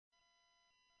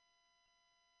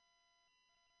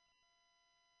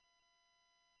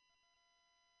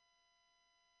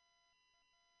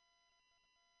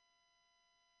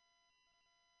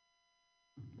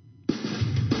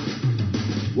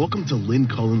Welcome to Lynn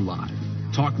Cullen Live,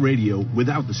 talk radio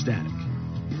without the static.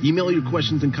 Email your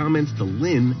questions and comments to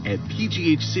lynn at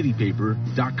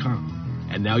pghcitypaper.com.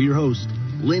 And now your host,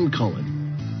 Lynn Cullen.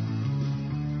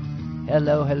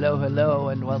 Hello,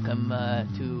 and welcome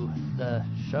to the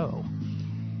show,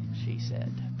 she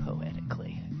said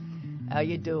poetically. How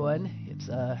you doing? It's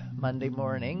Monday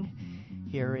morning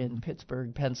here in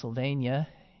Pittsburgh, Pennsylvania.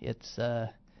 It's, I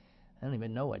don't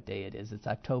even know what day it is. It's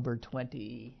October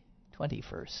 21st.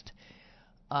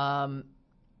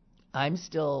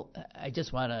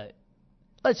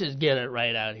 Let's just get it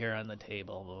right out here on the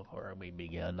table before we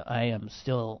begin. I am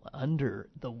still under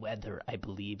the weather, I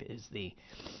believe is the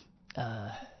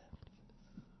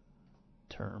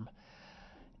term.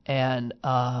 And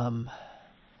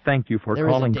thank you for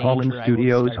calling Call-In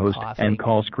Studios host and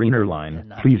call screener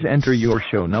line. Please enter your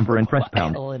show number and press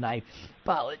pound. And I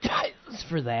apologize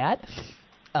for that.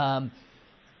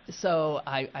 So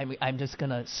I'm just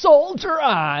gonna soldier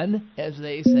on, as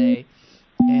they say,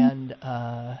 and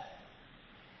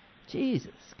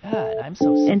Jesus, God, I'm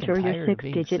so sick enter and tired your of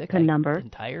being six-digit sick. PIN number. I'm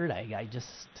tired.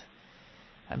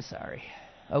 I'm sorry.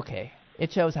 Okay,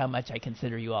 it shows how much I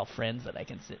consider you all friends that I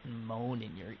can sit and moan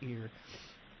in your ear.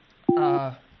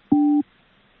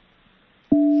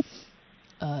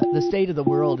 The state of the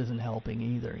world isn't helping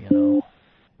either, you know.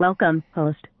 Welcome,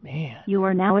 host. Man. You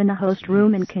are now in the host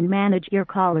room and can manage your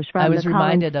callers from the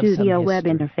Call-In Studio web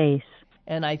interface.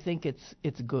 And I think it's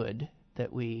good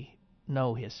that we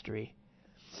know history.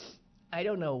 I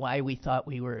don't know why we thought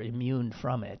we were immune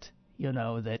from it. You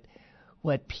know, that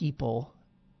what people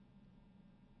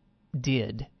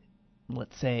did,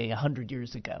 let's say 100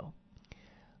 years ago,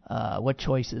 what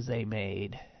choices they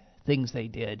made, things they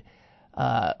did,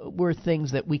 were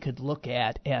things that we could look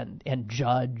at and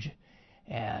judge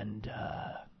and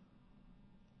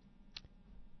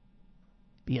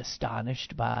be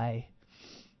astonished by,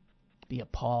 be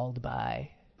appalled by.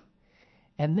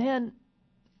 And then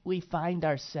we find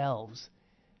ourselves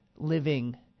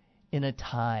living in a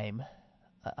time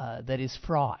that is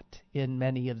fraught in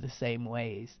many of the same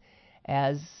ways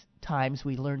as times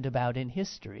we learned about in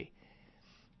history.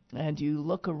 And you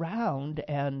look around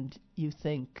and you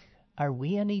think, are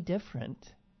we any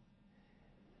different?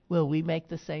 Will we make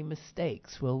the same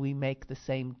mistakes? Will we make the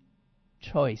same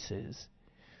choices?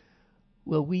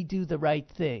 Will we do the right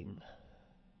thing?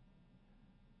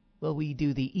 Will we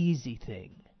do the easy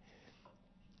thing?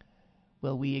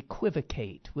 Will we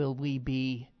equivocate? Will we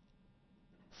be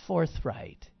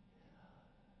forthright?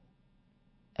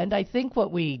 And I think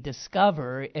what we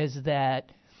discover is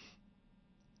that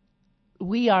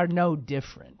we are no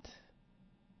different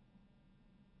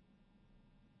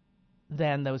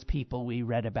than those people we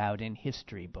read about in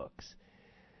history books.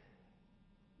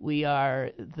 We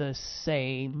are the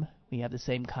same. We have the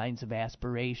same kinds of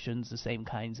aspirations, the same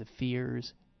kinds of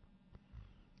fears.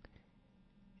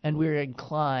 And we're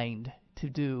inclined to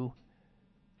do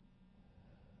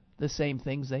the same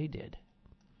things they did.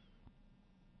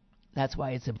 That's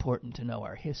why it's important to know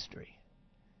our history.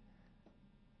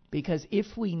 Because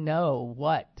if we know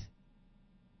what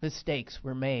mistakes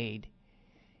were made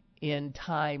in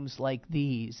times like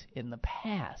these in the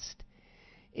past,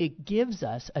 it gives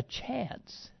us a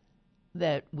chance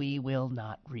that we will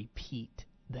not repeat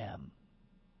them.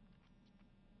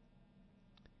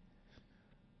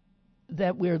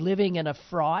 That we're living in a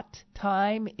fraught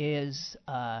time is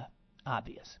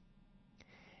obvious.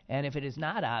 And if it is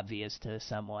not obvious to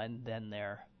someone, then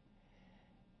they're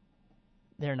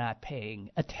not paying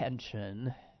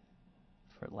attention,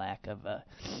 for lack of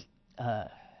a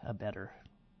better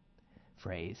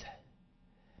phrase.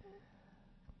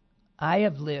 I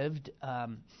have lived, a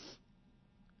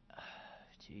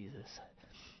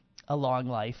long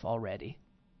life already.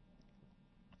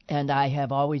 And I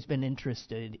have always been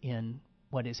interested in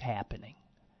what is happening.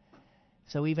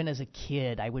 So even as a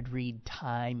kid, I would read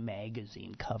Time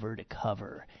magazine cover to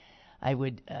cover. I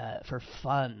would, for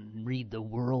fun, read the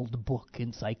World Book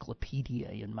Encyclopedia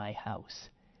in my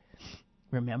house.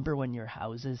 Remember when your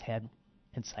houses had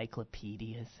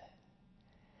encyclopedias?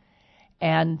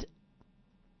 And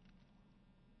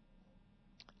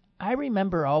I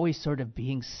remember always sort of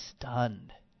being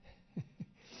stunned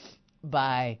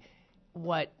by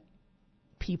what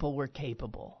people were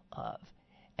capable of,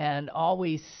 and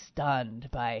always stunned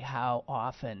by how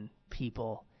often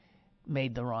people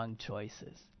made the wrong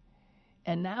choices.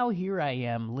 And now here I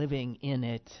am living in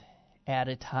it at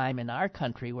a time in our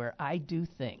country where I do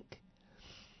think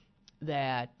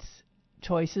that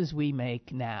choices we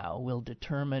make now will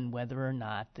determine whether or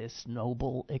not this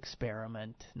noble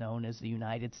experiment known as the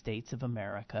United States of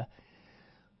America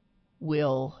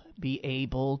will be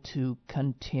able to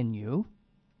continue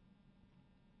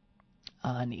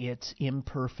on its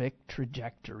imperfect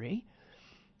trajectory,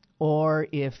 or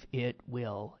if it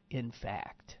will, in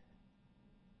fact,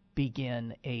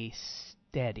 begin a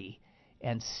steady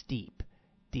and steep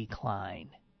decline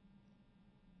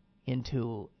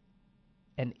into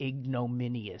an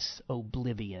ignominious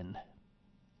oblivion.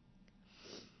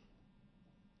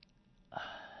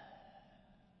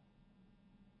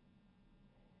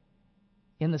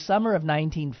 In the summer of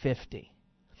 1950,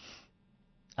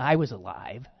 I was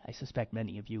alive. I suspect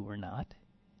many of you were not.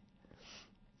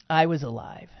 I was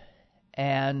alive.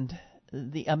 And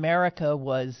America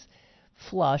was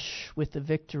flush with the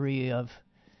victory of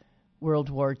World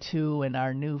War II and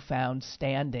our newfound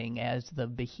standing as the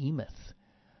behemoth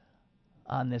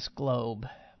on this globe.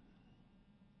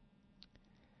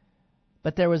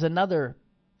 But there was another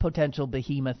potential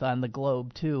behemoth on the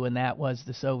globe, too, and that was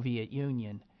the Soviet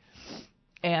Union.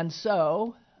 And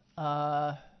so,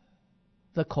 the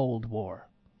Cold War.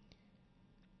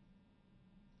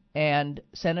 And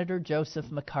Senator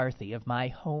Joseph McCarthy of my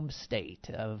home state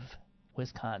of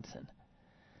Wisconsin,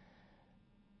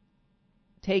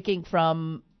 taking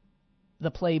from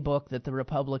the playbook that the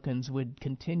Republicans would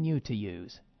continue to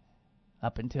use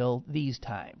up until these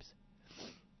times,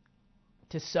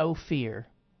 to sow fear,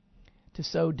 to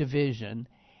sow division,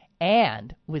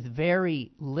 and with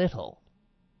very little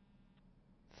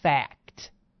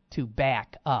fact to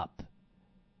back up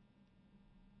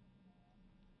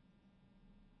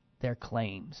their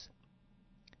claims.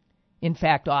 In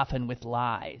fact, often with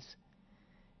lies.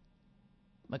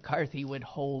 McCarthy would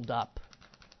hold up,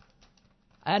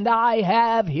 and I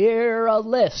have here a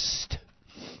list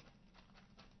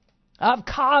of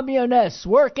communists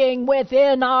working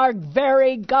within our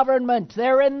very government.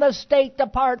 They're in the State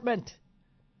Department.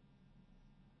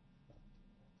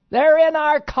 They're in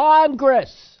our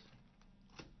Congress.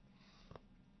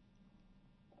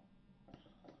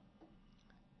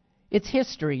 It's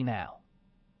history now.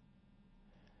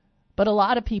 But a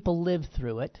lot of people lived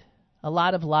through it. A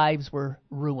lot of lives were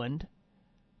ruined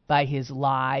by his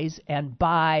lies and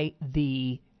by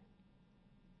the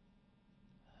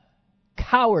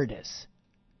cowardice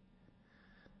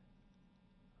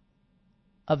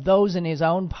of those in his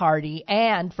own party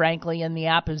and, frankly, in the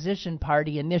opposition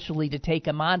party initially to take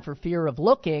him on for fear of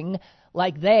looking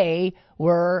like they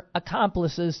were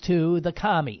accomplices to the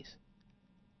commies.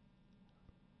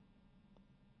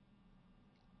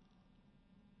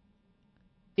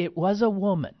 It was a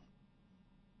woman.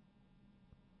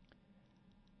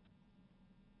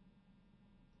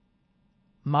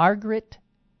 Margaret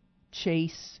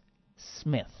Chase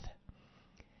Smith.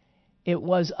 It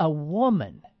was a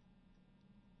woman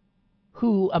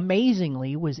who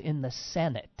amazingly was in the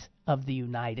Senate of the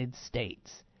United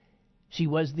States. She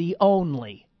was the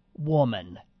only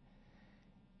woman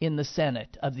in the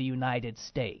Senate of the United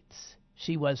States.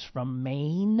 She was from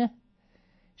Maine.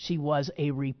 She was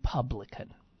a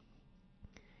Republican.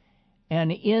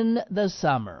 And in the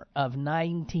summer of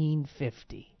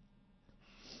 1950,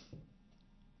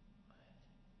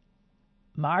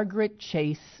 Margaret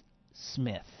Chase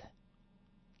Smith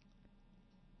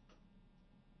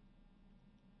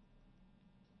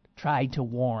tried to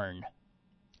warn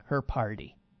her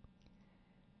party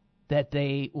that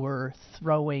they were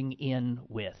throwing in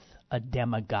with a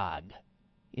demagogue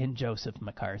in Joseph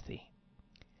McCarthy,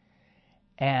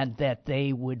 and that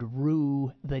they would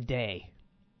rue the day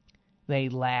they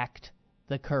lacked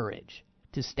the courage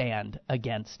to stand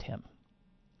against him.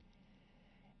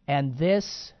 And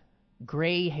this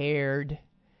gray-haired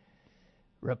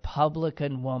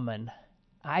Republican woman,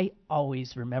 I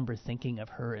always remember thinking of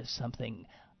her as something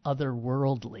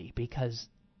otherworldly, because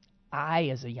I,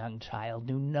 as a young child,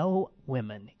 knew no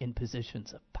women in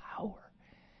positions of power.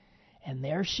 And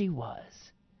there she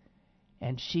was,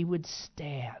 and she would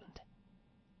stand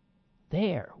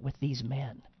there with these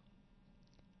men.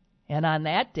 And on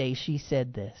that day, she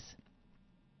said this: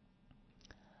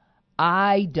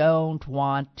 I don't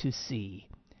want to see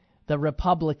the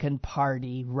Republican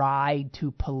Party ride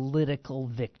to political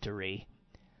victory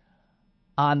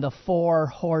on the four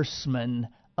horsemen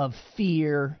of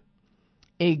fear,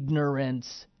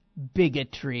 ignorance,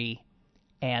 bigotry,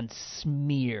 and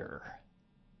smear.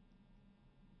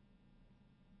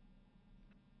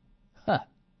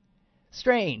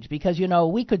 Strange, because,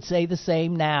 we could say the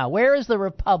same now. Where is the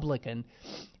Republican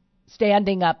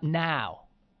standing up now?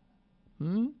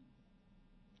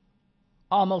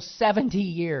 Almost 70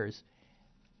 years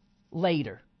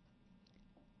later,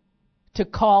 to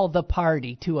call the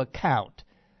party to account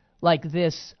like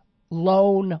this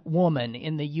lone woman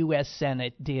in the U.S.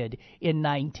 Senate did in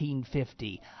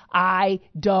 1950. I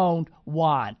don't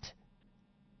want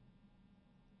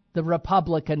the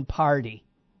Republican Party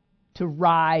to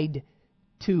ride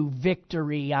to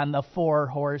victory on the four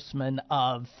horsemen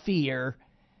of fear,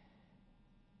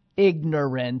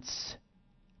 ignorance,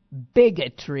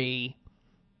 bigotry,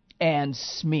 and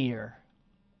smear.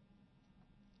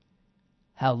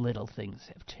 How little things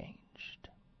have changed.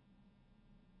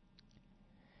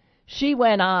 She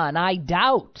went on, I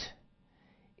doubt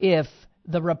if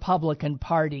the Republican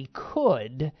Party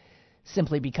could,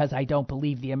 simply because I don't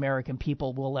believe the American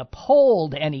people will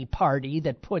uphold any party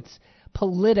that puts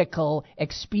political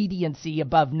expediency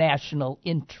above national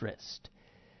interest.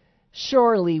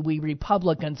 Surely we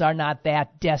Republicans are not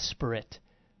that desperate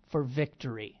for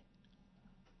victory.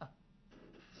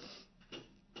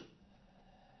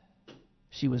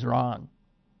 She was wrong.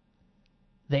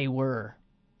 They were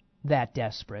that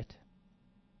desperate.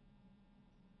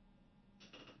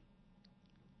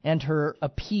 And her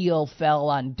appeal fell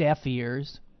on deaf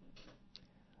ears.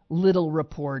 Little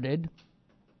reported.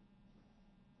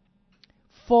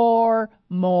 4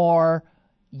 more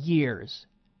years,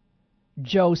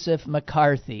 Joseph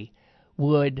McCarthy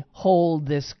would hold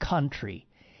this country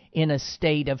in a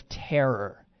state of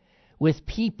terror, with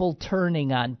people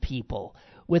turning on people,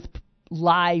 with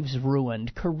lives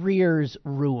ruined, careers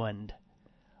ruined,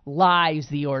 lies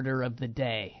the order of the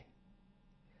day,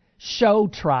 show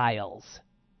trials.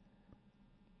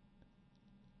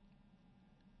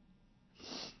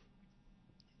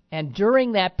 And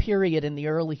during that period in the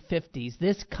early 50s,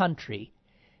 this country,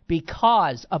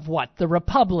 because of what the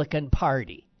Republican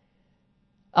Party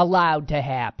allowed to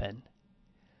happen,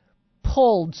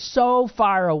 pulled so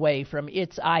far away from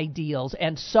its ideals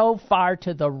and so far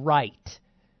to the right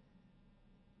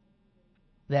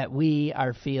that we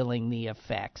are feeling the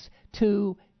effects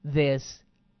to this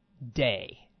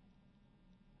day.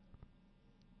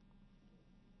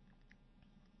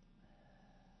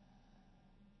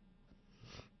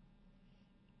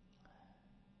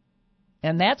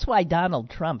 And that's why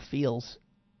Donald Trump feels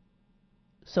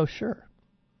so sure.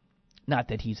 Not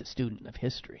that he's a student of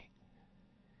history.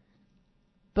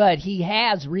 But he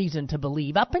has reason to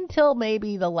believe, up until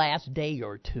maybe the last day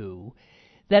or two,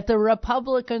 that the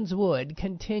Republicans would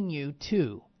continue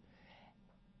to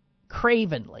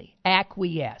cravenly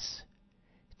acquiesce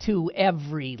to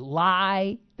every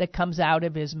lie that comes out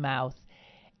of his mouth,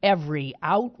 every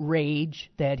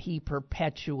outrage that he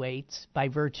perpetuates by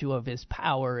virtue of his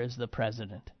power as the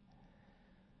president.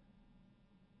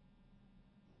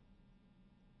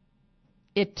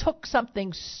 It took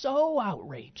something so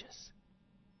outrageous,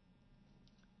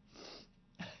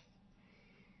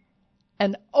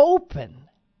 an open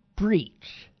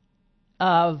breach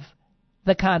of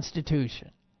the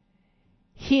Constitution,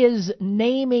 his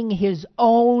naming his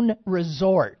own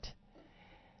resort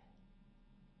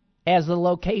as the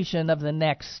location of the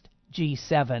next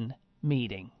G7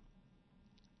 meeting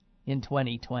in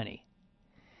 2020.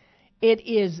 It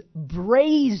is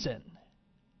brazen,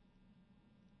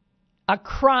 a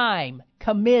crime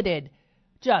committed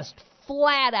just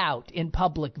flat out in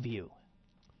public view.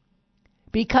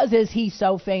 Because, as he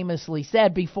so famously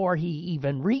said before he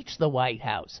even reached the White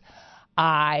House,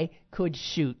 I could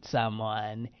shoot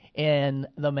someone in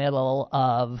the middle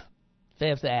of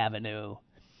Fifth Avenue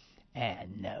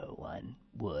and no one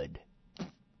would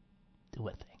do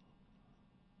a thing.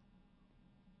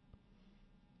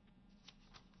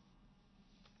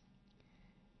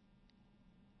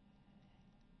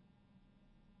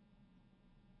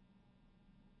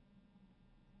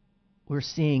 We're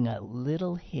seeing a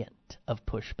little hint of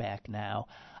pushback now.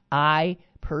 I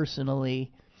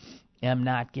personally am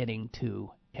not getting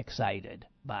too excited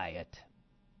by it.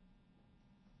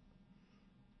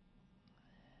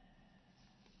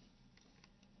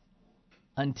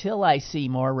 Until I see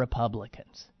more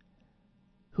Republicans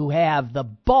who have the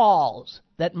balls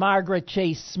that Margaret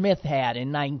Chase Smith had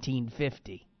in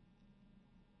 1950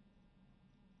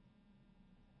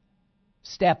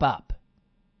 step up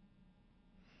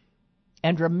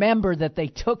and remember that they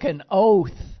took an oath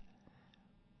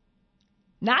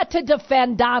not to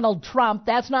defend Donald Trump.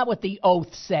 That's not what the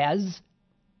oath says.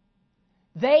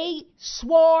 They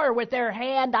swore with their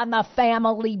hand on the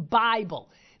family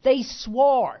Bible. They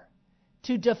swore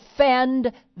to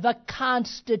defend the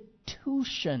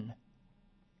Constitution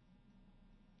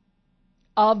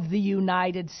of the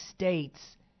United States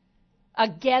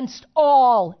against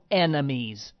all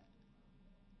enemies.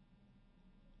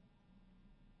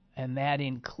 And that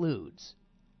includes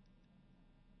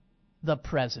the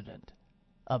president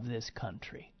of this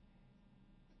country,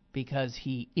 because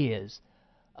he is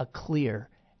a clear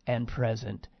and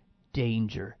present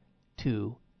danger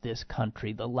to this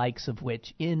country, the likes of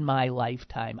which in my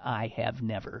lifetime I have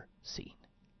never seen.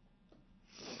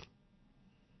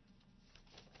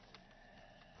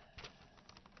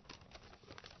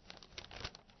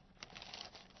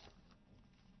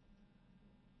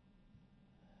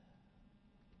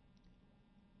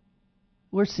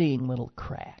 we're seeing little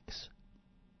cracks.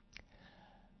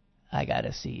 I got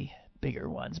to see bigger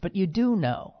ones. But you do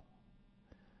know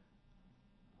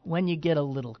when you get a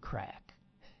little crack.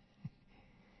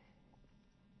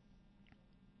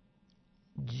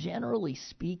 Generally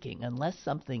speaking, unless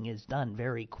something is done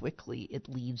very quickly, it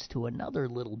leads to another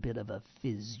little bit of a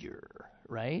fissure,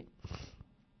 right?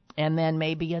 And then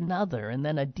maybe another, and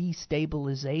then a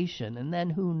destabilization, and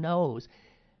then who knows,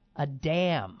 a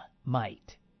dam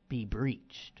might be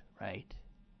breached, right?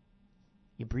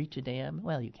 You breach a dam?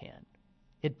 Well, you can.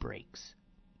 It breaks.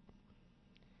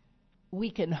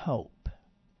 We can hope,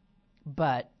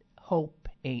 but hope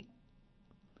ain't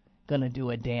gonna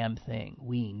do a damn thing.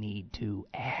 We need to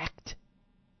act.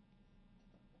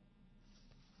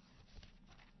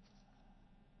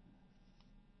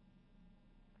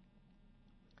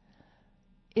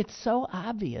 It's so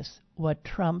obvious where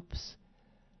Trump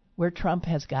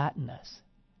has gotten us.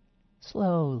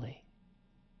 Slowly.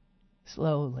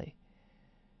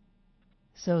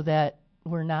 So that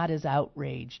we're not as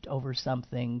outraged over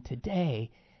something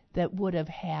today that would have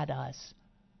had us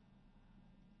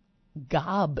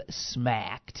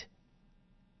gobsmacked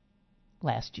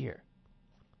last year.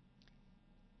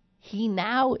 He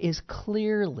now is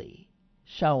clearly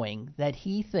showing that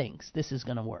he thinks this is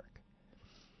going to work.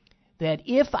 That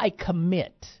if I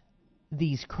commit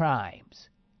these crimes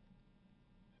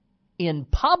in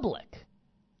public,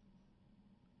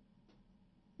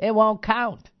 it won't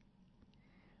count.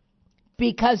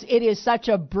 Because it is such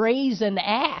a brazen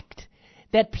act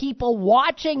that people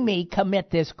watching me commit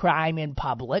this crime in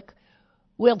public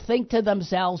will think to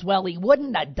themselves, well, he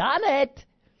wouldn't have done it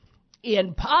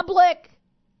in public,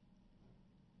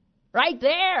 right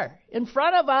there, in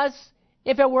front of us,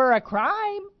 if it were a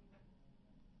crime.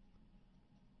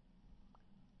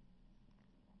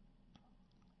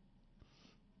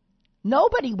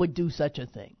 Nobody would do such a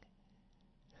thing.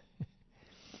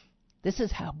 This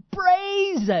is how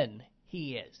brazen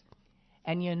he is.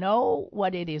 And you know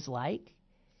what it is like?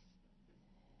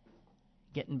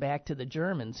 Getting back to the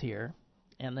Germans here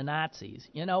and the Nazis.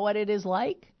 You know what it is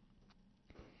like?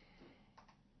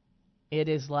 It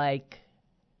is like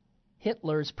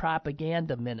Hitler's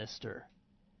propaganda minister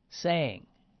saying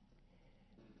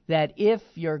that if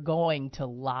you're going to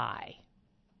lie,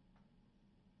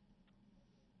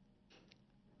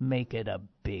 make it a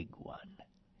big one.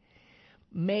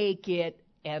 Make it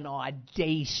an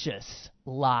audacious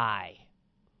lie.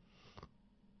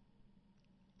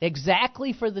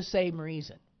 Exactly for the same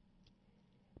reason.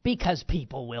 Because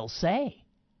people will say,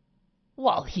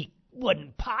 well, he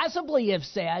wouldn't possibly have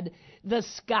said the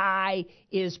sky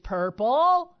is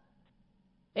purple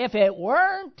if it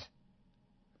weren't.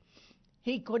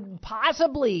 He couldn't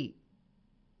possibly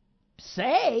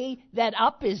say that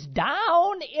up is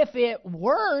down if it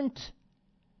weren't.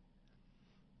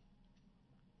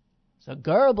 So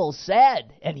Goebbels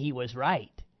said, and he was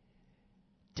right,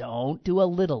 don't do a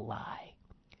little lie.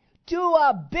 Do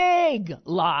a big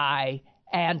lie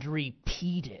and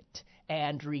repeat it,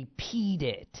 and repeat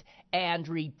it, and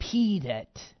repeat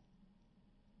it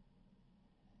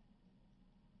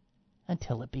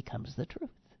until it becomes the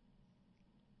truth.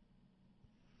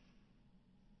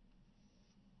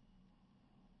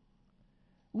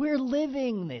 We're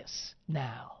living this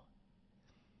now.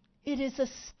 It is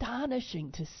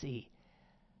astonishing to see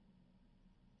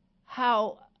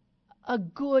how a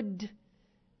good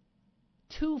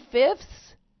 2/5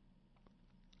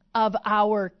 of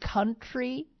our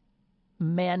country,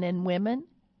 men and women,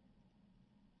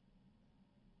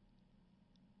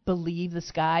 believe the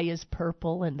sky is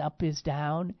purple and up is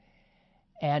down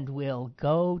and will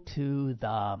go to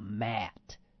the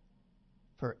mat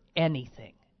for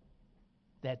anything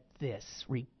that this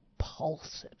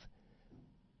repulsive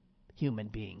human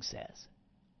being says.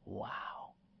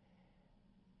 Wow.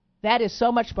 That is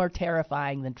so much more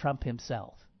terrifying than Trump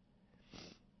himself.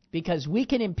 Because we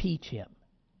can impeach him.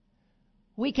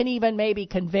 We can even maybe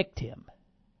convict him.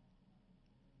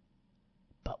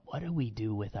 But what do we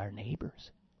do with our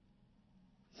neighbors?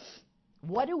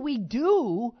 What do we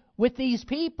do with these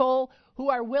people who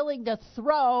are willing to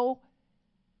throw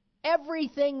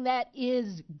everything that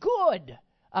is good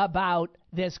about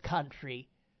this country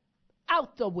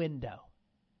out the window?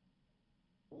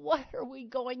 What are we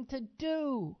going to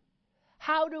do?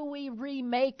 How do we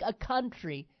remake a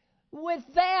country with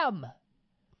them?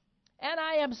 And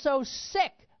I am so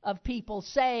sick of people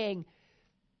saying,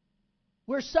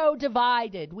 we're so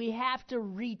divided, we have to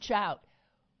reach out.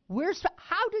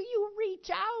 How do you reach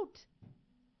out?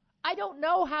 I don't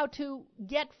know how to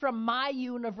get from my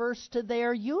universe to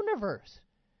their universe.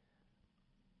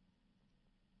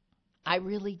 I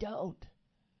really don't.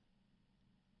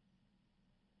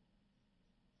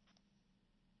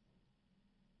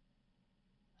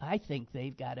 I think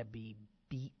they've got to be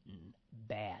beaten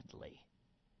badly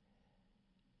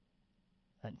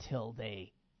until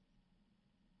they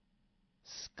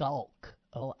skulk.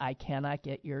 Oh, I cannot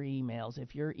get your emails.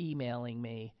 If you're emailing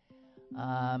me,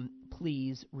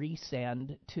 please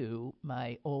resend to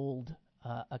my old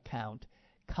account,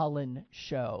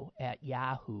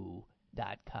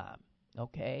 cullinshow@yahoo.com.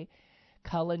 Okay?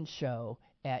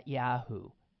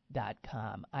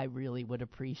 cullinshow@yahoo.com. I really would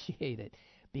appreciate it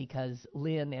because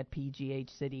Lynn at PGH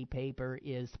City Paper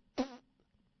is...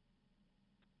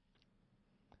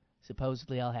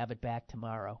 Supposedly I'll have it back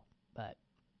tomorrow, but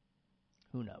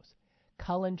who knows?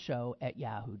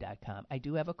 cullinshow@yahoo.com. I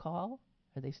do have a call.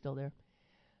 Are they still there?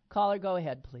 Caller, go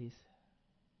ahead, please.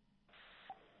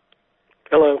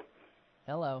 Hello.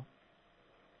 Hello.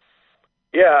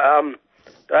 Yeah,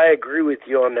 I agree with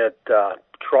you on that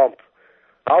Trump.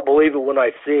 I'll believe it when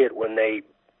I see it, when they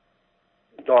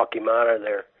knock him out of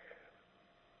there.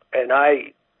 And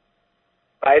I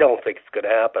don't think it's going to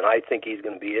happen. I think he's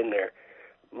going to be in there.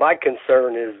 My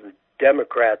concern is the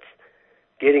Democrats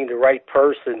getting the right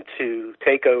person to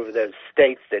take over those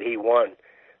states that he won.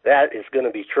 That is going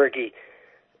to be tricky.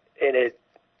 And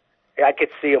I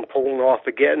could see him pulling off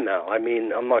again now. I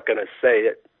mean, I'm not going to say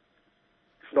that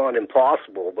it's not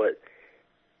impossible, but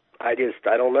I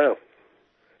don't know.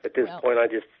 At this point,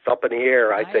 it's up in the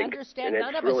air, I think. I understand. And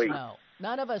none of us know.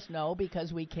 None of us know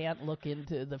because we can't look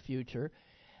into the future.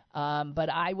 But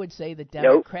I would say that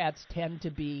Democrats tend to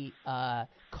be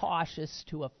cautious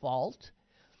to a fault.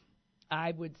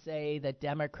 I would say that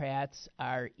Democrats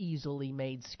are easily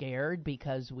made scared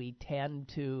because we tend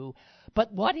to,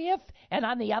 but what if, and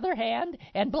on the other hand,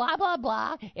 and blah, blah,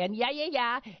 blah, and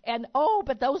yeah, and oh,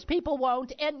 but those people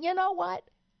won't, and you know what?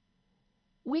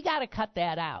 We got to cut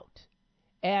that out.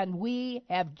 And we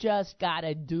have just got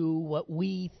to do what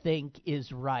we think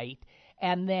is right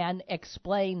and then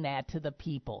explain that to the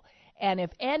people. And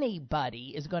if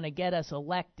anybody is going to get us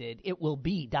elected, it will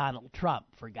be Donald Trump,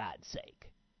 for God's sake.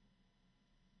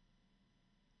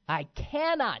 I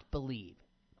cannot believe,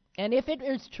 and if it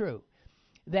is true,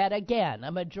 that again,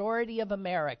 a majority of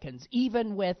Americans,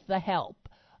 even with the help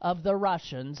of the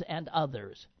Russians and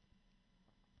others,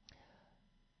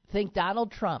 think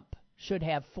Donald Trump should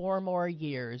have 4 more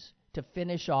years to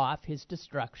finish off his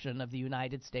destruction of the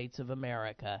United States of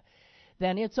America,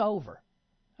 then it's over,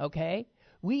 okay?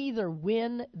 We either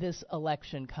win this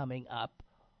election coming up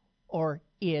or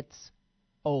it's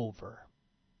over.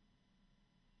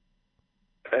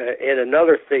 And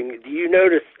another thing, do you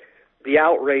notice the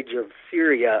outrage of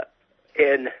Syria?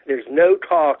 And there's no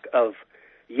talk of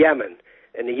Yemen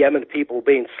and the Yemen people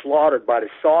being slaughtered by the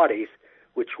Saudis,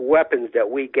 which weapons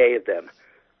that we gave them.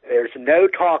 There's no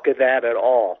talk of that at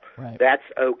all. Right. That's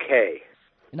okay.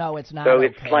 No, it's not so okay.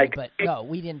 It's like, but no,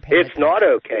 we didn't pay It's not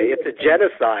okay. It's a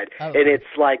genocide. Oh. And it's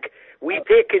like we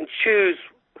pick and choose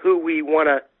who we want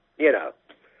to, Yeah.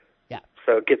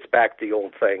 So it gets back to the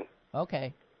old thing.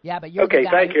 Okay. Yeah, but you're okay, the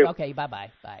guy. Thank you. Okay, bye.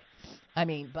 I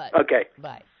mean, but okay,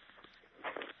 bye.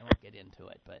 I won't get into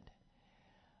it, but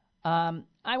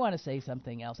I want to say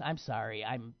something else. I'm sorry.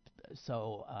 I'm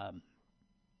so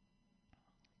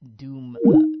doom.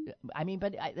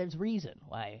 But there's reason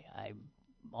why I'm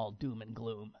all doom and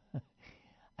gloom.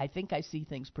 I think I see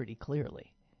things pretty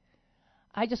clearly.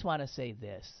 I just want to say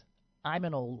this. I'm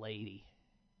an old lady.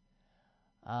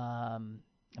 I'm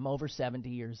over 70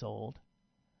 years old.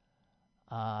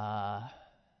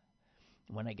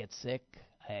 When I get sick,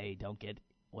 I don't get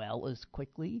well as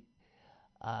quickly.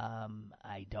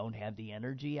 I don't have the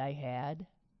energy I had.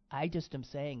 I just am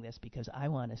saying this because I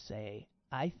want to say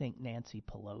I think Nancy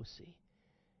Pelosi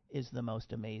is the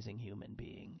most amazing human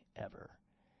being ever.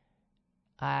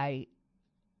 I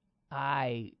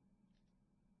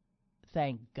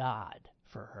thank God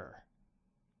for her.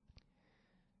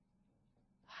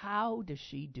 How does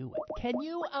she do it? Can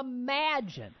you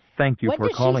imagine? Thank you for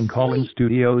calling Call-In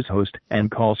Studios host and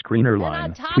call screener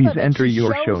line. Please enter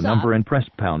your show number and press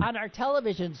pound. On our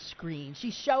television screen,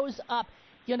 she shows up,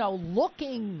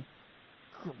 looking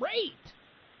great,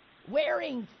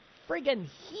 wearing friggin'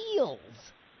 heels.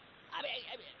 I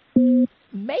mean,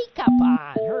 makeup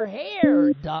on, her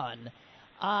hair done.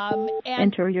 And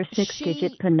enter your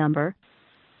 6-digit PIN number.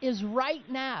 Is right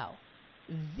now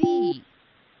the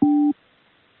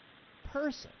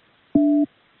person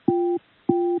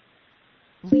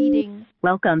leading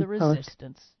the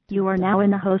resistance. Host. You are now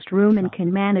in the host room and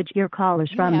can manage your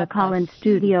callers from the Call-In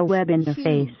Studio web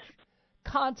interface.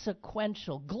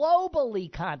 Consequential,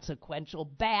 globally consequential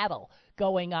battle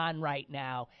going on right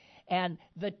now. And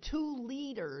the two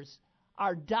leaders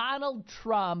are Donald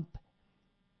Trump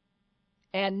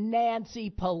and Nancy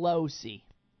Pelosi.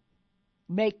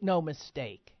 Make no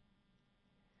mistake.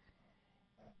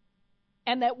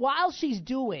 And that while she's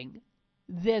doing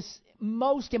this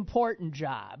most important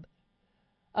job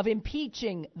of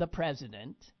impeaching the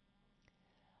president,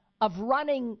 of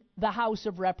running the House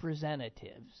of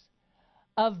Representatives,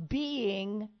 of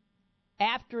being,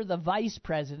 after the vice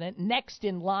president, next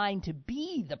in line to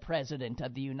be the president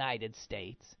of the United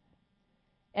States,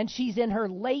 and she's in her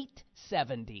late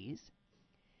 70s,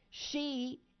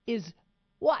 she is,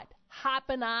 what,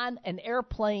 hopping on an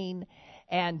airplane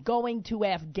and going to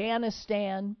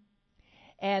Afghanistan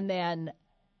and then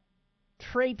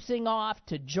traipsing off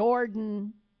to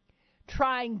Jordan,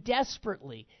 trying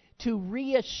desperately to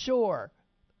reassure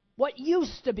what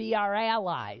used to be our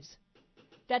allies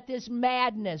that this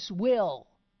madness will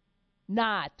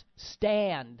not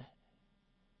stand.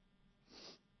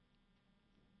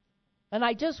 And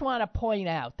I just want to point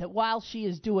out that while she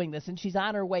is doing this, and she's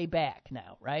on her way back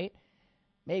now, right?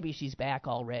 Maybe she's back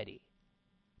already.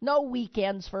 No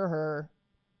weekends for her.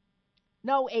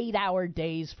 No 8-hour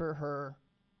days for her.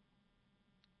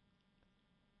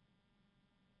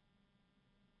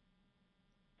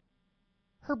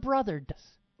 Her brother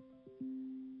does.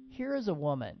 Here is a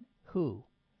woman who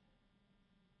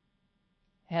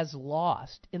has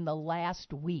lost in the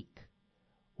last week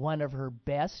one of her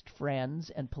best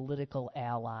friends and political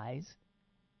allies,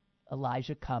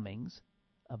 Elijah Cummings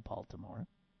of Baltimore,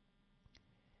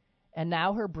 and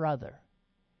now her brother.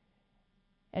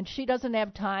 And she doesn't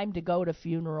have time to go to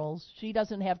funerals. She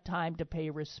doesn't have time to pay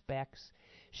respects.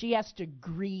 She has to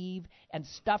grieve and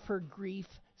stuff her grief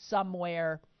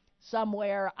somewhere,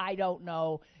 I don't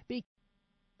know.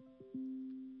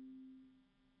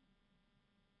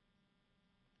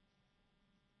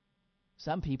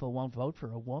 Some people won't vote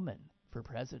for a woman for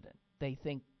president. They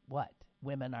think, what,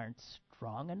 women aren't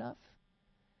strong enough?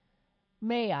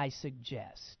 May I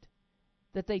suggest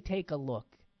that they take a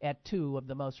look at two of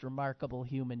the most remarkable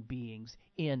human beings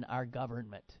in our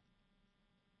government.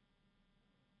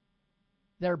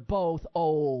 They're both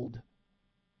old.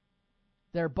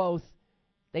 They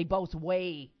both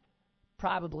weigh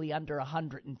probably under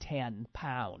 110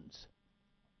 pounds.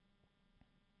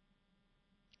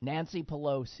 Nancy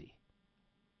Pelosi,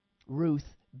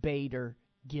 Ruth Bader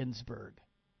Ginsburg.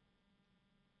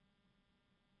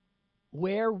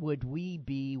 Where would we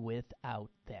be without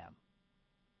them?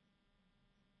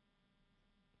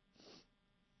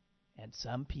 And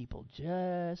some people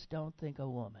just don't think a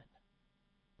woman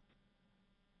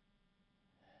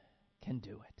can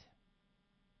do it.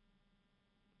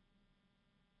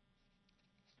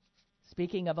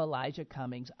 Speaking of Elijah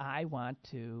Cummings, I want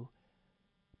to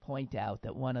point out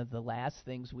that one of the last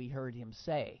things we heard him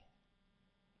say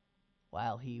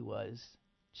while he was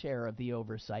chair of the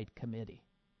Oversight Committee,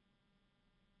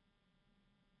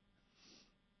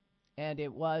 and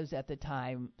it was at the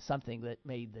time something that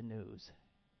made the news.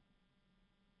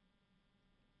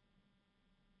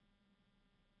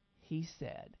 He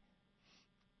said,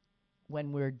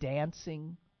 when we're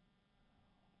dancing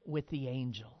with the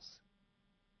angels,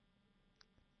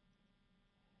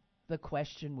 the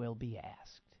question will be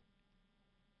asked,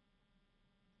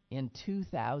 in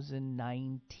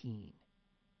 2019,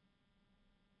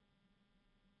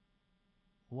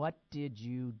 what did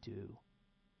you do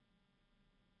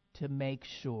to make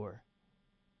sure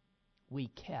we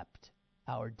kept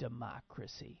our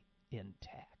democracy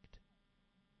intact?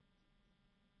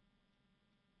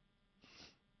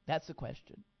 That's the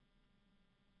question.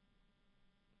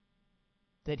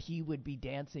 That he would be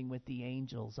dancing with the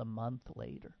angels a month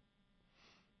later.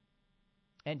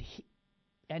 And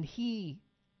he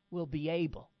will be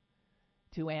able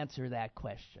to answer that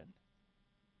question.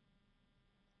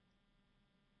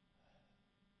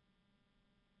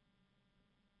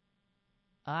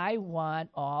 I want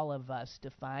all of us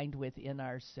to find within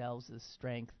ourselves the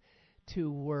strength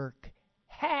to work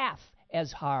half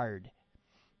as hard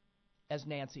as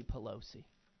Nancy Pelosi,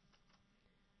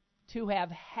 to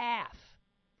have half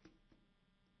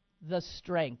the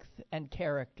strength and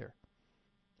character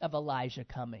of Elijah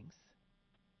Cummings.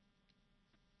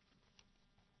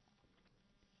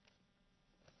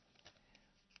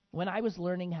 When I was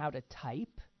learning how to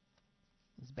type,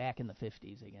 it was back in the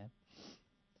 50s again,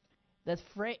 the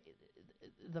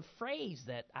phrase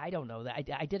that, I don't know, that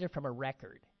I did it from a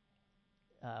record.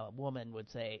 A woman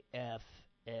would say F,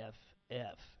 F,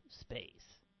 F,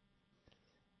 space,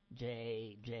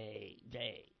 J, J,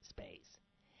 J, space.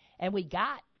 And we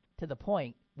got to the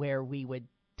point where we would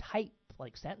type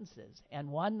like sentences. And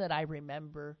one that I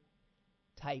remember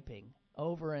typing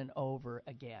over and over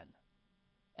again,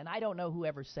 and I don't know who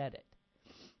ever said it,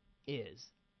 is,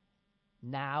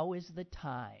 now is the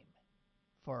time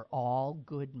for all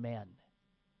good men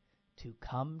to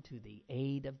come to the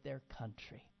aid of their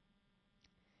country.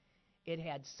 It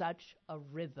had such a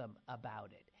rhythm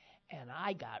about it, and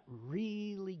I got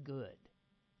really good.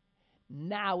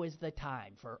 Now is the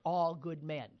time for all good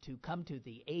men to come to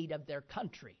the aid of their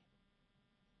country.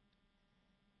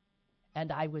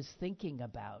 And I was thinking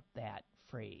about that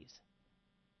phrase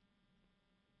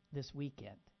this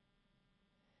weekend.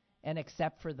 And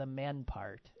except for the men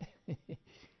part,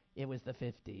 it was the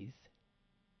 50s.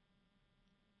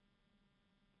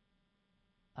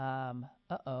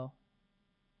 Uh-oh.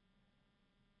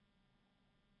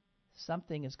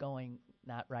 Something is going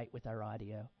not right with our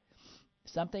audio.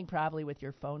 Something probably with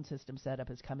your phone system setup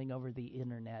is coming over the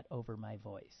internet over my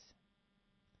voice.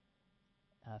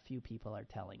 A few people are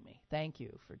telling me. Thank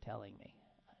you for telling me.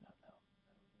 I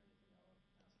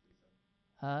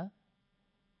don't know. Huh?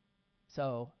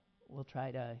 So we'll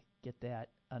try to get that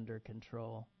under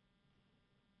control.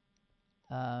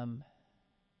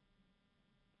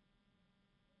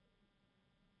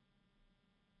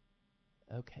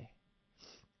 Okay.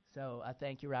 So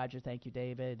thank you, Roger. Thank you,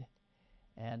 David.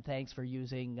 And thanks for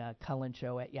using Cullen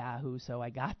Show at Yahoo. So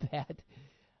I got that.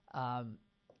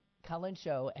 Cullen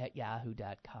Show at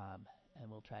yahoo.com.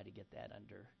 And we'll try to get that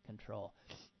under control.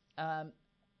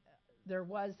 There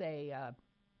was a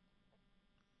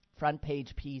front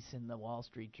page piece in the Wall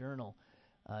Street Journal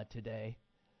today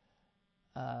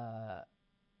that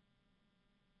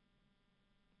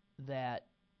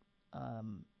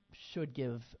should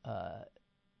give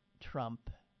Trump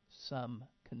some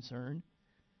concern.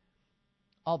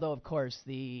 Although, of course,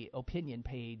 the opinion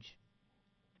page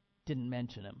didn't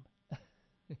mention him.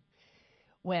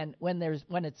 When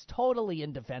it's totally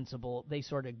indefensible, they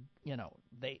sort of,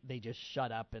 they just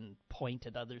shut up and point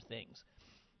at other things.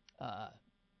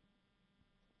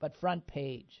 But front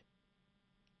page,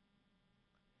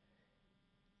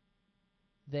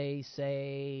 they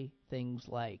say things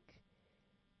like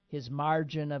his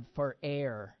margin for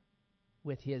error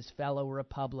with his fellow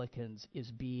Republicans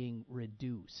is being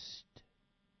reduced.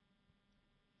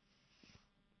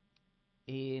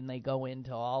 And they go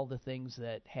into all the things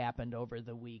that happened over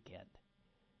the weekend.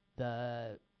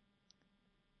 The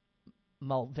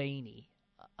Mulvaney,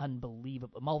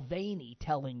 unbelievable. Mulvaney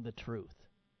telling the truth.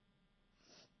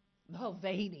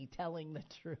 Mulvaney telling the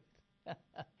truth.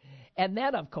 And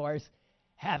then, of course,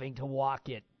 having to walk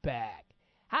it back.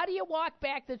 How do you walk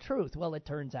back the truth? Well, it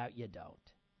turns out you don't.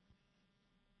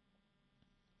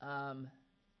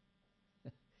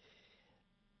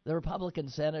 The Republican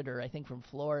senator, I think from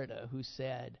Florida, who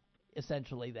said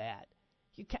essentially that.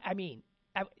 He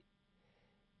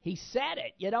said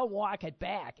it. You don't walk it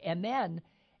back. And then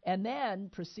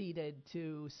proceeded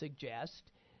to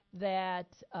suggest that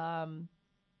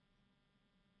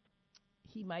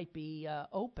he might be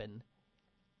open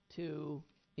to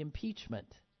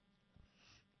impeachment.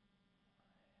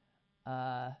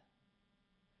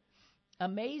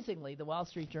 Amazingly, the Wall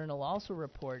Street Journal also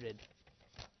reported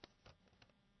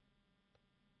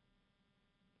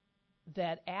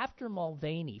that after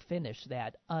Mulvaney finished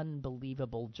that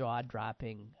unbelievable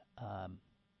jaw-dropping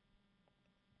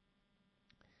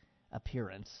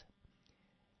appearance,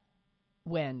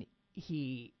 when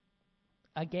he,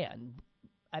 again,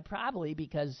 probably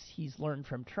because he's learned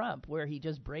from Trump, where he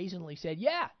just brazenly said,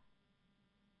 yeah,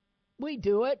 we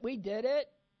do it, we did it,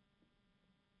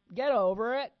 get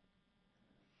over it.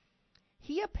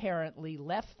 He apparently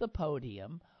left the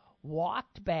podium,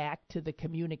 walked back to the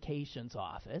communications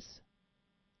office,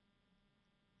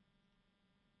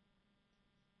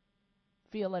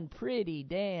 feeling pretty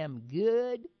damn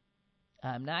good.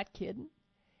 I'm not kidding.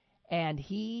 And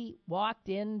he walked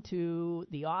into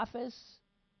the office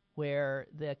where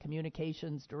the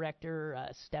communications director,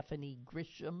 Stephanie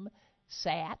Grisham,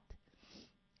 sat,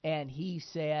 and he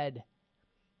said,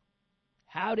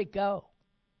 how'd it go?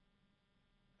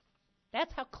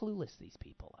 That's how clueless these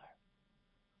people are.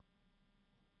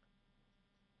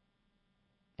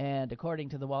 And according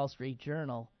to the Wall Street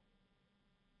Journal,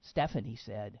 Stephanie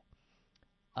said,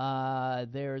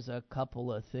 there's a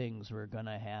couple of things we're going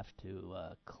to have to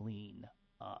clean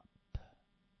up.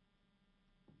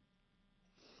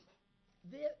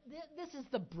 This is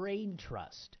the brain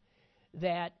trust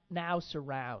that now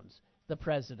surrounds the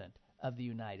President of the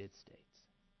United States.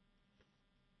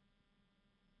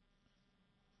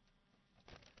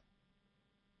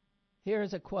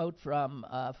 Here's a quote from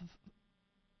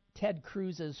Ted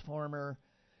Cruz's former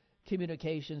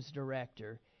communications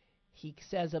director. He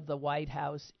says of the White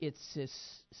House, it's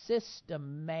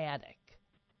systematic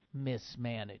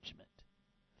mismanagement.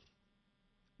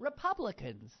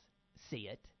 Republicans see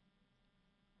it.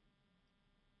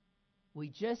 We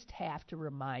just have to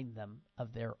remind them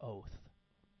of their oath.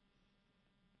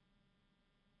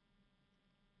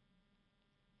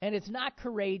 And it's not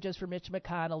courageous for Mitch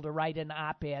McConnell to write an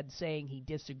op-ed saying he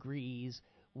disagrees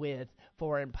with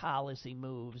foreign policy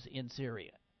moves in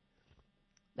Syria.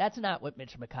 That's not what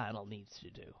Mitch McConnell needs to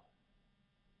do.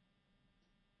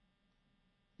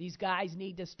 These guys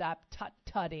need to stop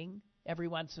tut-tutting every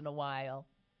once in a while,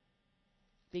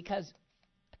 because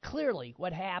clearly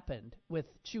what happened with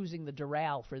choosing the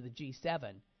Doral for the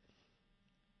G7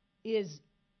 is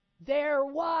there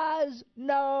was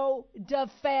no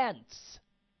defense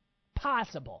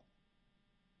possible.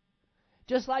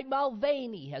 Just like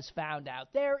Mulvaney has found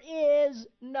out, there is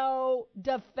no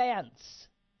defense.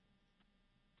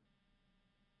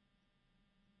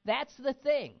 That's the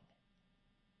thing.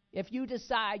 If you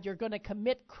decide you're going to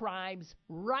commit crimes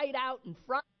right out in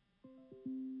front.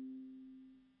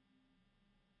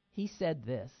 He said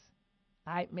this.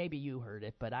 Maybe you heard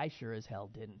it, but I sure as hell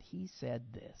didn't. He said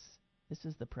this. This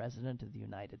is the President of the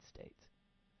United States.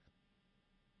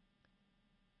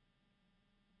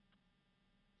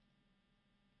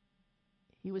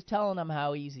 He was telling them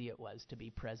how easy it was to be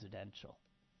presidential.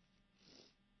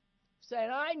 Saying,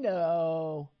 I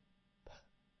know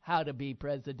how to be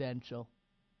presidential.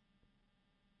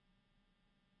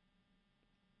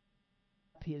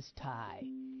 His tie.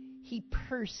 He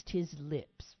pursed his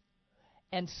lips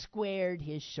and squared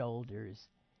his shoulders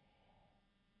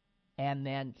and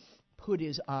then put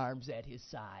his arms at his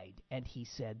side, and he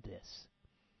said this: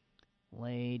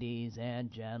 Ladies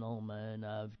and gentlemen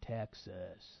of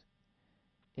Texas,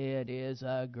 it is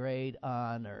a great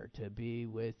honor to be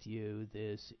with you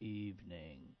this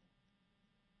evening.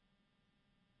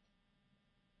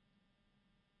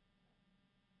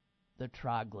 The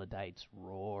troglodytes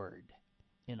roared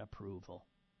in approval.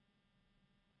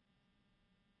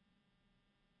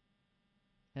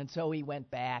 And so he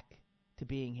went back to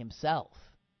being himself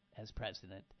as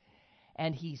president.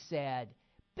 And he said,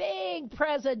 being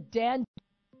president,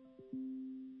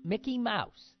 Mickey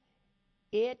Mouse,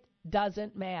 it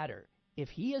doesn't matter. If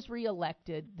he is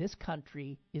reelected, this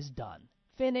country is done.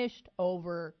 Finished,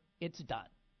 over, it's done.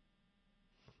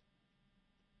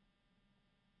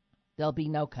 There'll be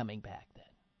no coming back then.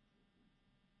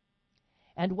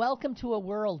 And welcome to a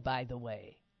world, by the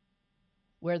way,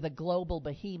 where the global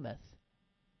behemoth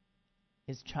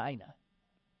is China.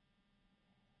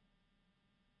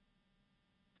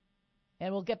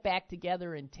 And we'll get back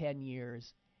together in 10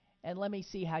 years, and let me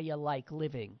see how you like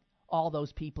living. All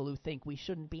those people who think we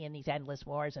shouldn't be in these endless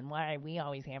wars, and why we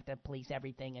always have to police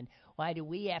everything, and why do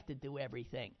we have to do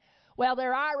everything? Well,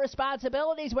 there are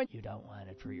responsibilities when you don't want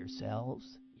it for yourselves.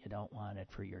 You don't want it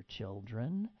for your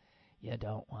children. You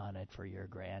don't want it for your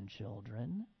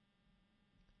grandchildren.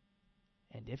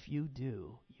 And if you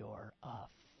do, you're a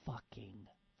fucking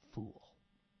fool.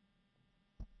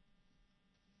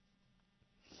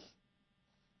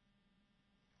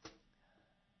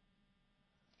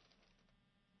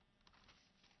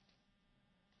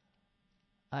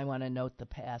 I want to note the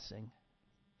passing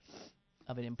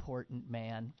of an important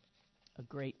man, a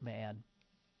great man,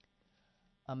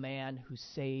 a man who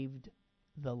saved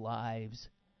the lives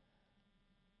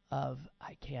of,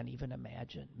 I can't even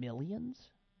imagine, millions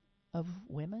of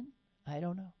women? I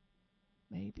don't know.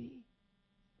 Maybe.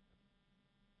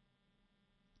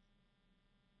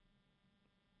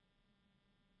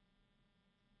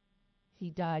 He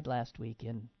died last week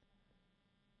in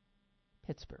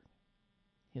Pittsburgh,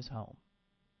 his home.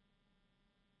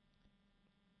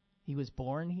 He was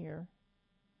born here,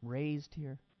 raised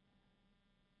here.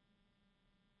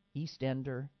 East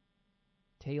Ender,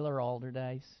 Taylor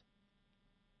Alderdice,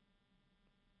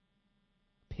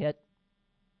 Pitt,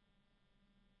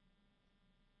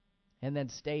 and then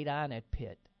stayed on at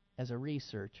Pitt as a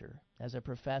researcher, as a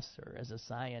professor, as a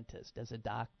scientist, as a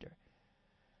doctor.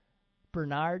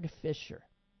 Bernard Fisher,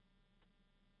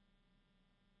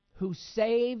 who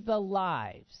saved the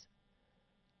lives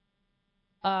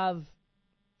of,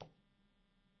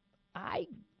 I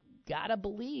gotta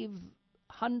believe,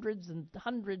 hundreds and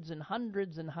hundreds and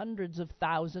hundreds and hundreds of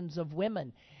thousands of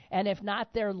women. And if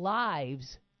not their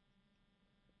lives,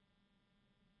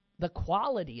 the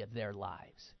quality of their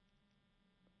lives.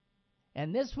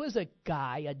 And this was a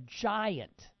guy, a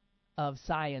giant of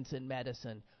science and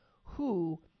medicine,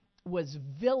 who was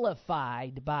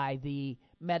vilified by the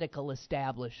medical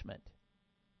establishment.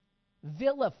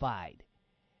 Vilified.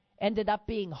 Ended up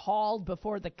being hauled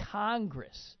before the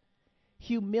Congress.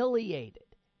 Humiliated.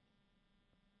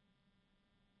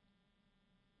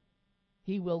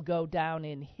 He will go down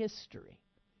in history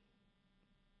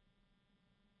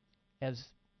as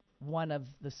one of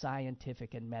the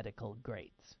scientific and medical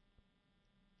greats.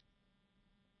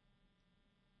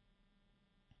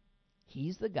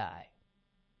 He's the guy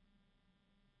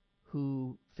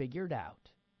who figured out,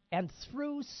 and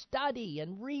through study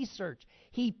and research,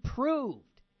 he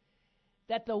proved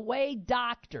that the way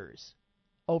doctors,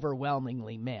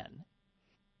 overwhelmingly men,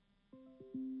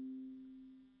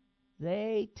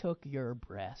 they took your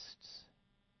breasts,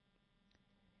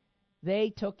 they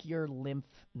took your lymph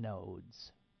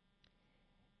nodes,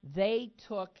 they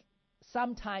took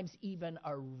sometimes even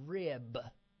a rib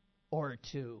or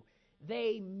two.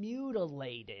 They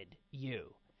mutilated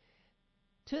you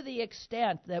to the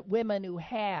extent that women who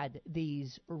had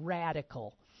these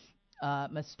radical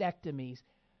mastectomies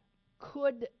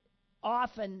could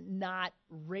often not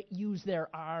use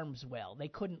their arms well. They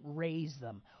couldn't raise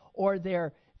them, or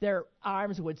their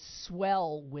arms would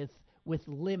swell with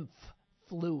lymph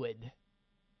fluid.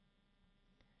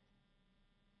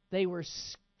 They were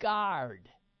scarred,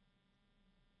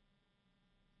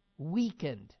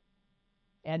 weakened,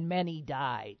 and many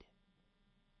died.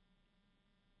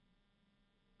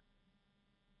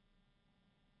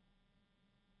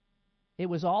 It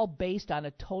was all based on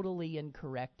a totally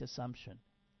incorrect assumption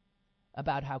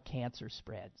about how cancer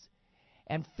spreads.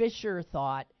 And Fisher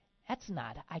thought,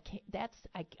 I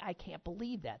can't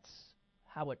believe that's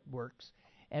how it works,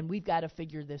 and we've got to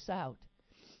figure this out.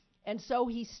 And so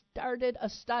he started a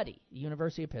study, the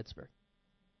University of Pittsburgh.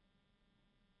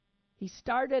 He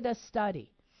started a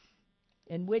study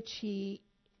in which he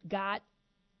got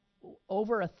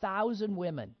over 1,000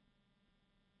 women,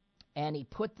 and he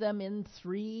put them in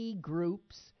 3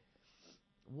 groups.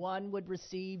 One would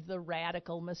receive the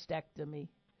radical mastectomy.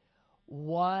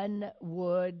 One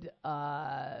would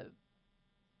have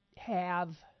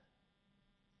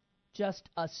just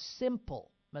a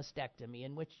simple mastectomy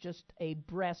in which just a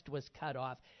breast was cut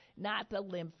off, not the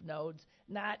lymph nodes,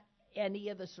 not any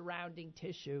of the surrounding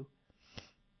tissue.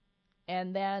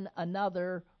 And then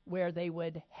another where they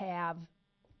would have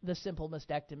the simple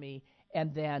mastectomy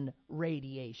and then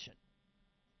radiation.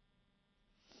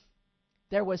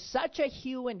 There was such a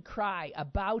hue and cry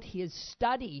about his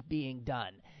study being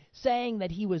done, saying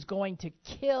that he was going to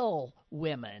kill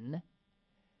women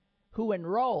who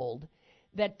enrolled,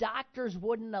 that doctors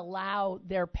wouldn't allow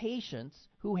their patients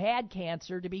who had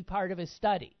cancer to be part of his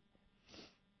study.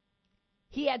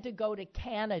 He had to go to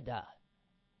Canada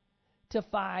to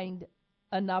find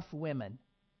enough women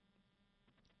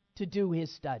to do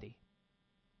his study.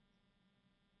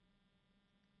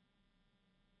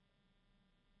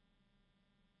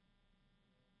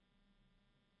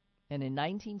 And in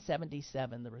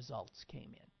 1977, the results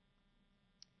came in.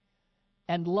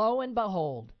 And lo and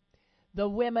behold, the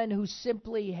women who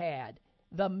simply had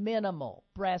the minimal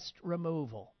breast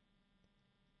removal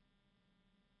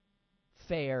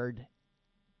fared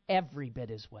every bit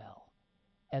as well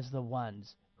as the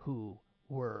ones who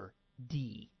were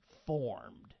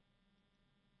deformed.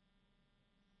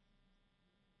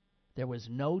 There was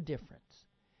no difference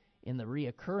in the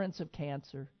reoccurrence of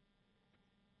cancer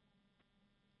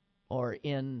or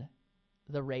in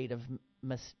the rate of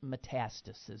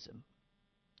metastasis.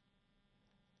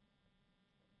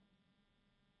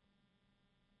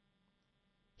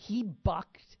 He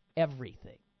bucked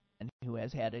everything, and who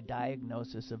has had a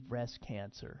diagnosis of breast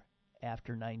cancer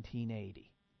after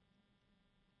 1980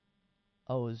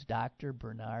 owes Dr.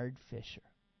 Bernard Fisher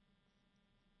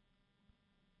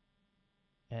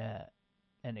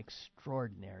an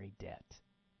extraordinary debt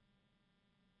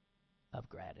of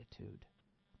gratitude.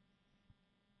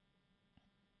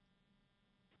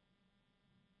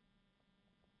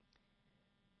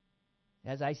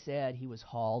 As I said, he was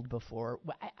hauled before.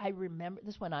 I remember,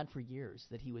 this went on for years,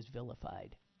 that he was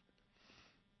vilified.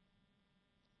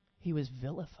 He was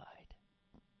vilified.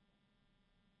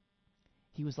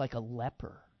 He was like a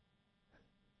leper.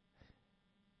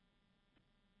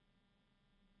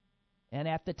 And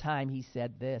at the time he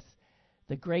said this,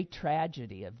 the great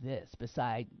tragedy of this,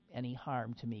 beside any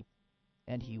harm to me,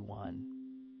 and he won.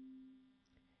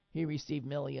 He received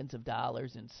millions of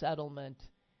dollars in settlement.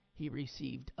 He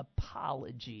received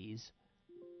apologies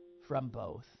from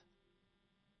both.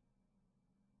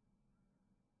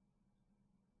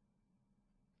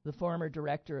 The former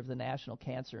director of the National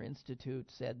Cancer Institute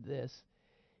said this: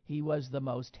 he was the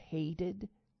most hated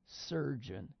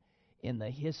surgeon in the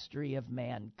history of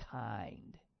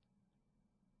mankind.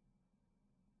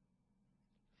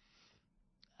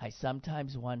 I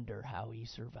sometimes wonder how he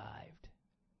survived.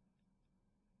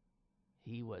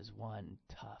 He was one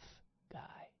tough guy.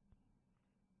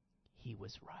 He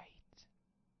was right.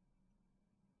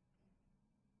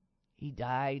 He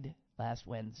died last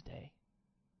Wednesday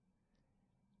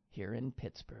here in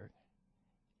Pittsburgh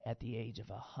at the age of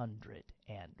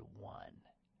 101.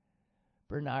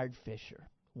 Bernard Fisher,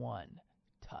 one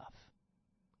tough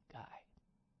guy.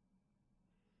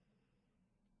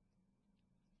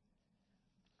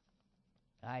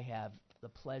 I have the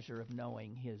pleasure of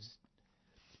knowing his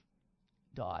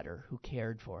daughter who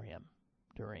cared for him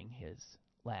during his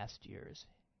last years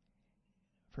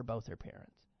for both her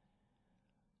parents,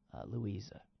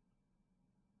 Louisa.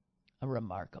 A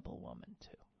remarkable woman,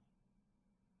 too.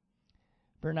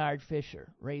 Bernard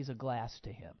Fisher, raise a glass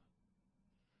to him.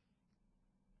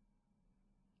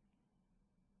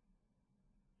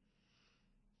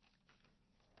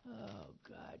 Oh,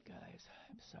 God, guys,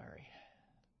 I'm sorry.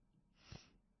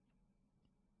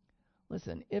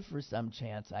 Listen, if for some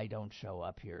chance I don't show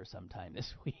up here sometime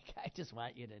this week, I just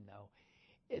want you to know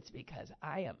it's because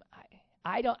I'm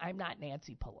not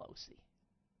Nancy Pelosi.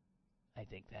 I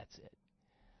think that's it.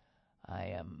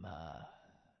 I'm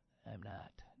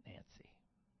not Nancy.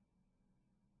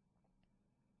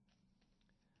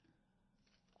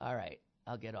 All right,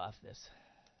 I'll get off this.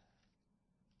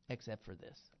 Except for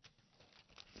this.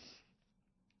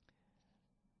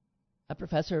 A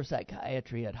professor of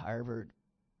psychiatry at Harvard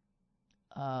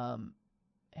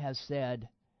has said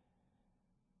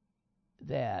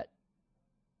that,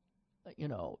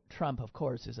 Trump, of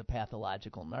course, is a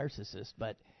pathological narcissist,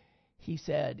 but he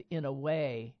said, in a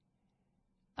way,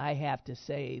 I have to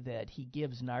say that he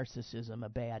gives narcissism a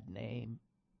bad name.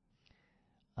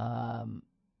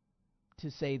 To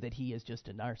say that he is just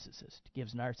a narcissist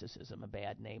gives narcissism a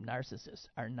bad name. Narcissists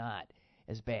are not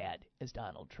as bad as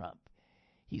Donald Trump.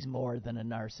 He's more than a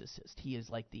narcissist. He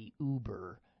is like the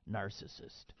uber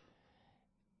narcissist.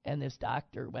 And this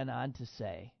doctor went on to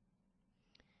say,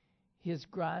 his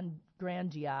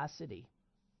grandiosity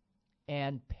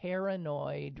and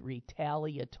paranoid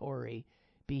retaliatory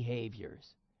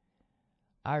behaviors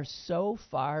are so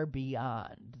far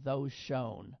beyond those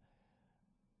shown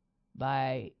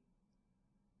by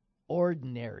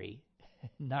ordinary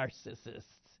narcissists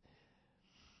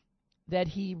that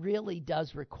he really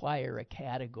does require a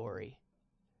category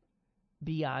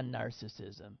beyond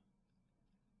narcissism.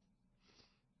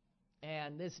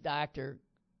 And this doctor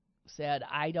said,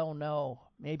 I don't know,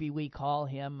 maybe we call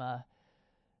him a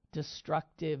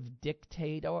destructive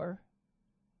dictator.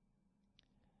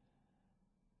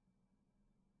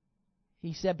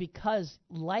 He said because,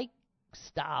 like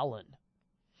Stalin,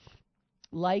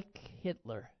 like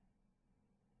Hitler,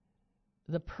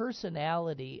 the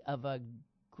personality of a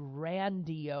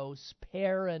grandiose,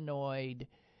 paranoid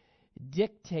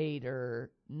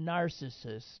dictator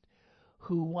narcissist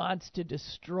who wants to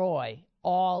destroy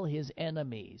all his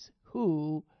enemies,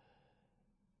 who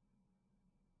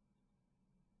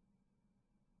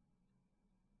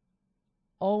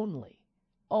only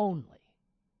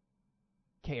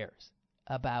cares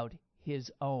about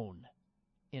his own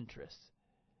interests.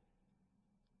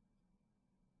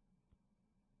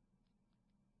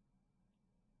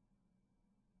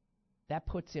 That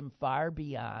puts him far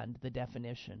beyond the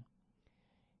definition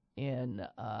in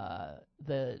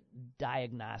the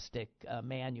diagnostic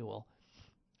manual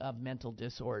of mental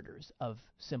disorders of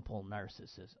simple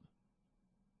narcissism.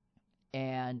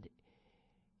 And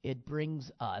it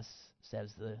brings us,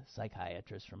 says the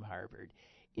psychiatrist from Harvard,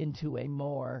 into a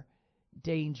more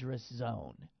dangerous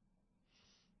zone.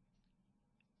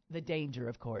 The danger,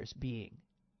 of course, being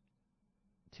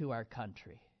to our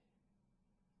country.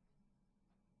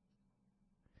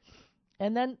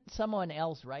 And then someone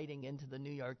else writing into the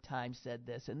New York Times said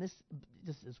this, and this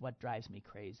is what drives me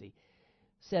crazy,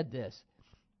 said this: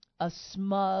 a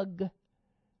smug,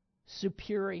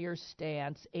 superior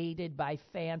stance aided by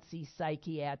fancy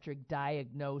psychiatric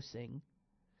diagnosing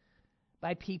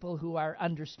by people who are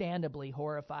understandably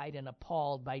horrified and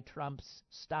appalled by Trump's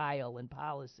style and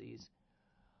policies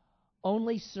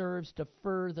only serves to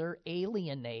further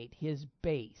alienate his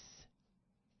base.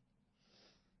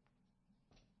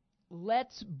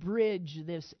 Let's bridge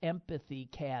this empathy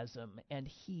chasm and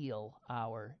heal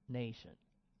our nation.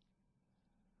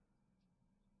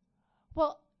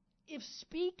 Well, if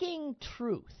speaking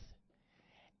truth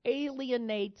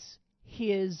alienates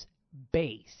his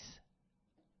base,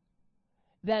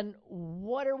 then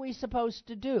what are we supposed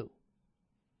to do?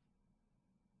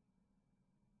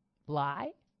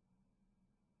 Lie?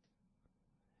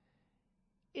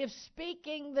 If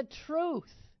speaking the truth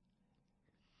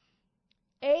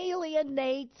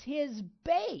alienates his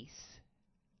base,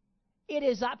 it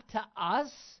is up to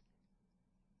us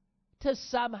to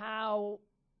somehow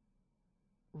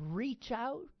reach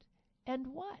out and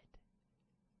what?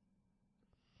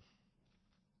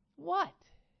 What?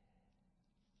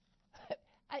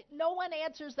 No one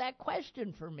answers that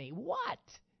question for me. What?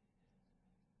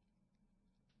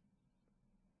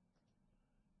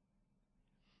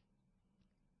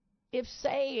 If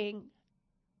saying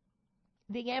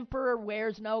the emperor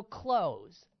wears no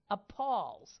clothes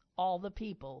appalls all the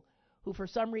people who for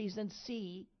some reason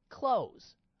see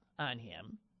clothes on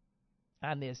him,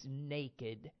 on this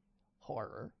naked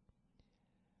horror.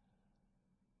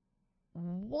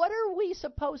 What are we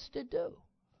supposed to do?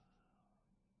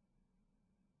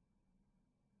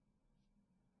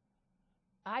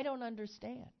 I don't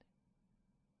understand.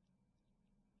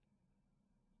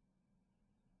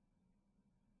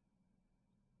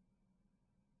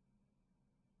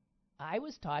 I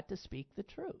was taught to speak the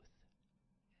truth,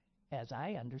 as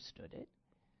I understood it.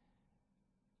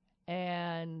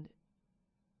 And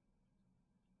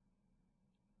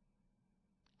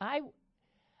I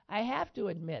have to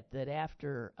admit that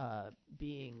after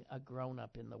being a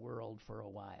grown-up in the world for a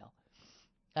while,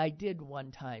 I did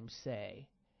one time say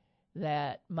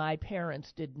that my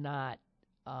parents did not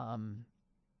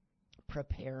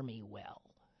prepare me well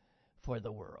for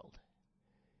the world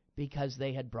because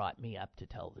they had brought me up to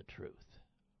tell the truth.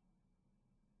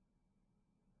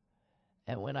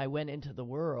 And when I went into the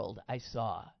world, I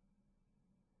saw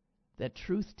that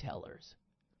truth tellers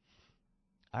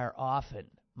are often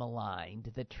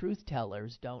maligned, that truth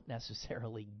tellers don't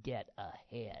necessarily get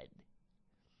ahead.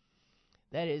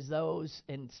 That is, those,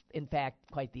 in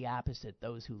fact, quite the opposite,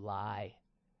 those who lie,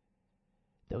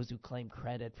 those who claim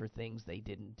credit for things they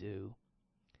didn't do,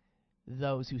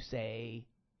 those who say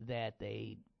that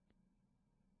they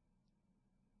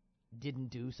didn't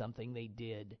do something they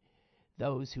did,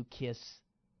 those who kiss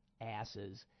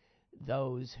asses,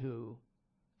 those who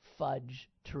fudge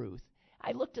truth.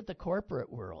 I looked at the corporate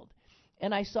world,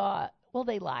 and I saw, well,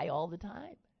 they lie all the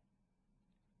time.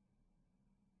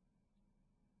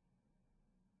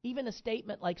 Even a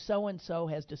statement like so-and-so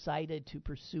has decided to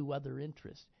pursue other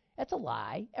interests. That's a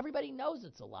lie. Everybody knows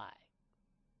it's a lie.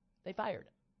 They fired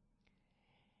him.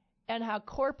 And how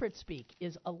corporate speak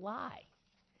is a lie.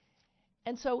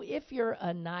 And so if you're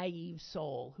a naive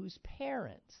soul whose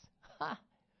parents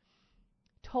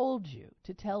told you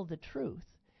to tell the truth,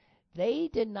 they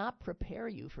did not prepare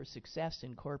you for success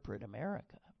in corporate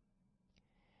America.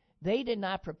 They did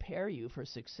not prepare you for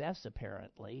success,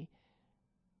 apparently,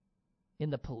 in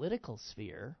the political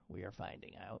sphere, we are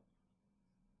finding out.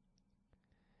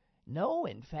 No,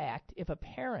 in fact, if a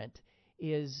parent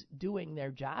is doing their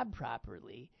job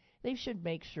properly, they should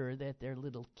make sure that their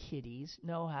little kiddies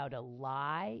know how to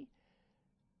lie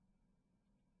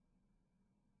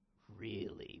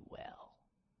really well.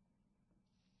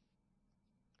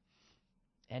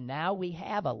 And now we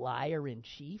have a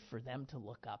liar-in-chief for them to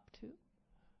look up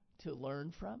to learn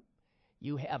from.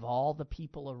 You have all the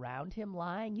people around him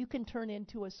lying. You can turn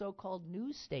into a so-called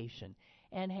news station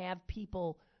and have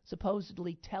people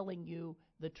supposedly telling you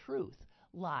the truth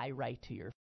lie right to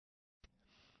your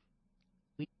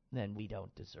face. Then we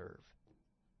don't deserve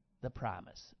the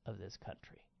promise of this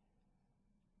country.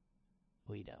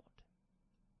 We don't.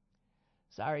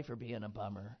 Sorry for being a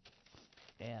bummer,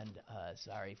 and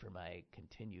sorry for my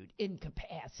continued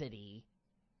incapacity,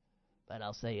 but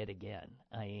I'll say it again.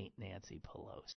 I ain't Nancy Pelosi.